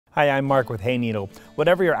Hi, I'm Mark with Hayneedle.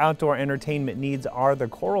 Whatever your outdoor entertainment needs are, the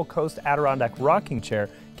Coral Coast Adirondack rocking chair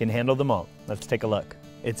can handle them all. Let's take a look.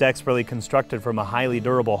 It's expertly constructed from a highly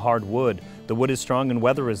durable hard wood. The wood is strong and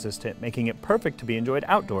weather resistant, making it perfect to be enjoyed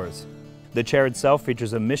outdoors. The chair itself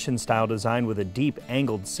features a mission-style design with a deep,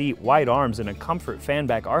 angled seat, wide arms, and a comfort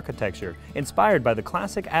fan-back architecture inspired by the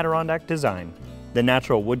classic Adirondack design. The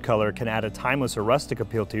natural wood color can add a timeless or rustic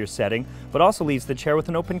appeal to your setting, but also leaves the chair with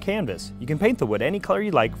an open canvas. You can paint the wood any color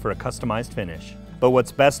you like for a customized finish. But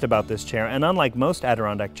what's best about this chair, and unlike most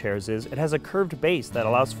Adirondack chairs, is it has a curved base that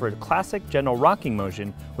allows for a classic, gentle rocking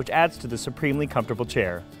motion, which adds to the supremely comfortable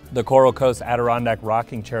chair. The Coral Coast Adirondack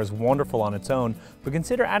rocking chair is wonderful on its own, but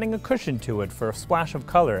consider adding a cushion to it for a splash of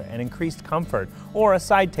color and increased comfort, or a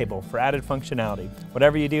side table for added functionality.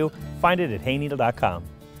 Whatever you do, find it at Hayneedle.com.